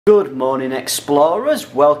Good morning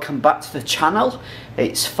explorers, welcome back to the channel.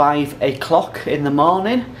 It's 5 o'clock in the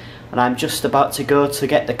morning and I'm just about to go to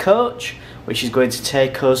get the coach which is going to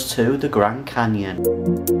take us to the Grand Canyon.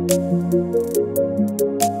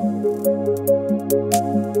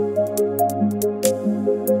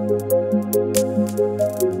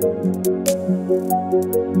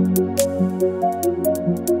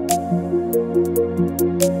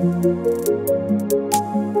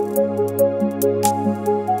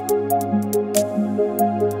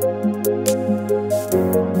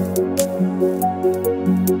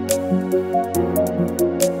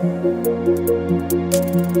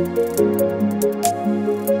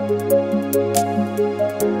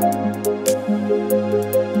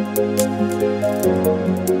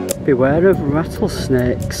 Beware of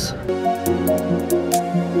rattlesnakes.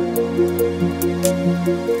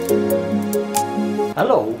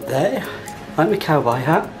 Hello there, I'm my cowboy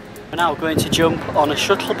hat. We're now going to jump on a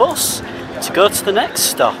shuttle bus to go to the next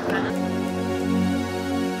stop.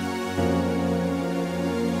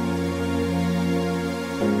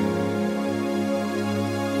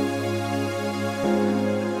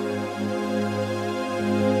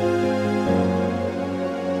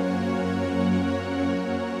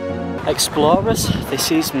 Explorers,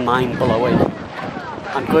 this is mind-blowing.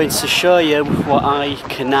 I'm going to show you what I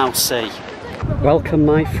can now see. Welcome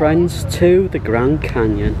my friends to the Grand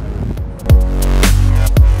Canyon.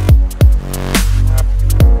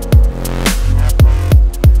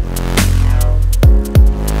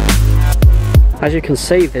 As you can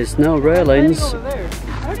see, there's no railings.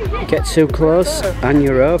 Get too close and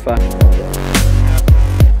you're over.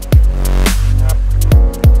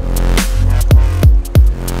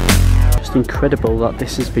 Incredible that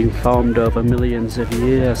this has been formed over millions of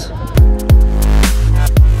years.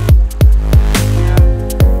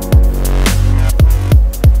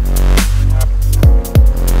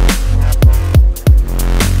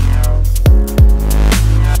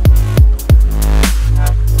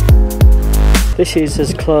 This is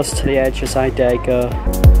as close to the edge as I dare go.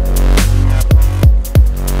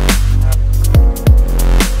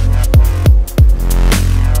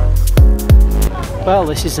 Well,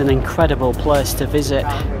 this is an incredible place to visit.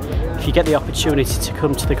 If you get the opportunity to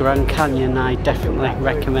come to the Grand Canyon, I definitely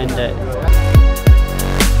recommend it.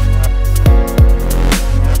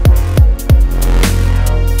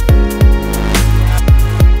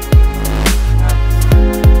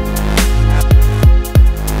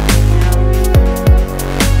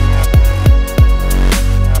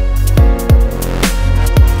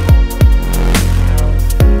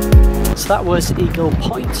 So that was Eagle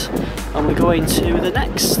Point. And we're going to the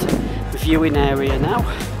next viewing area now.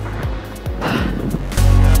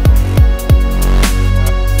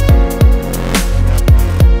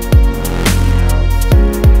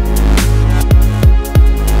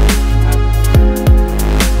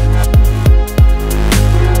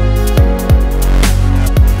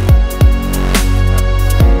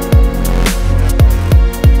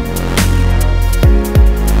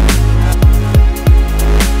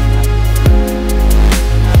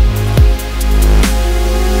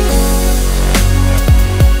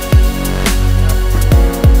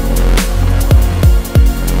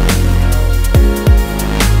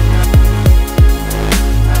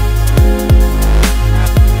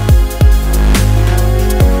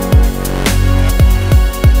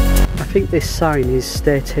 I think this sign is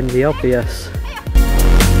stating the obvious.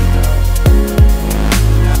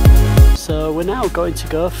 So we're now going to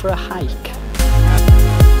go for a hike.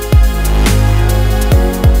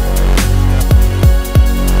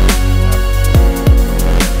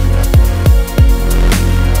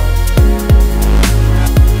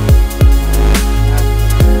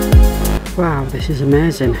 Wow, this is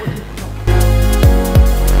amazing.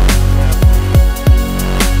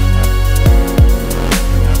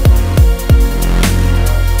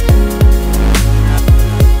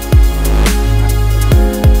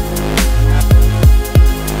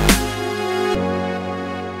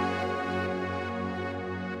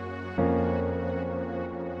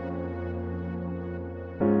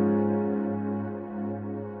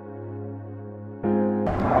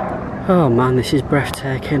 Oh man, this is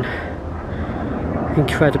breathtaking.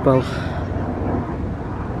 Incredible.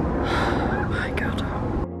 Oh my god.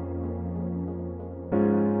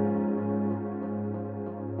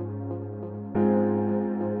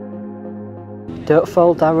 Don't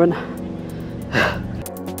fall, Darren.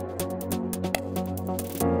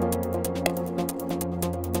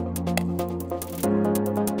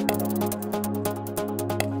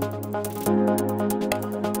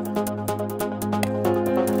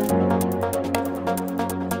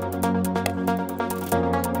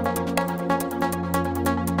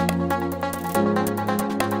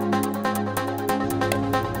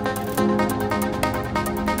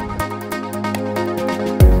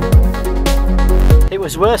 it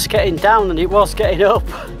was worse getting down than it was getting up.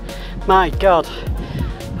 My God.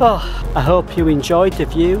 Oh, I hope you enjoyed the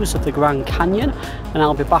views of the Grand Canyon, and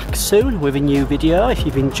I'll be back soon with a new video. If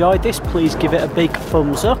you've enjoyed this, please give it a big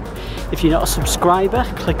thumbs up. If you're not a subscriber,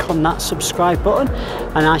 click on that subscribe button,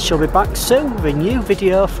 and I shall be back soon with a new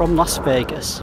video from Las Vegas.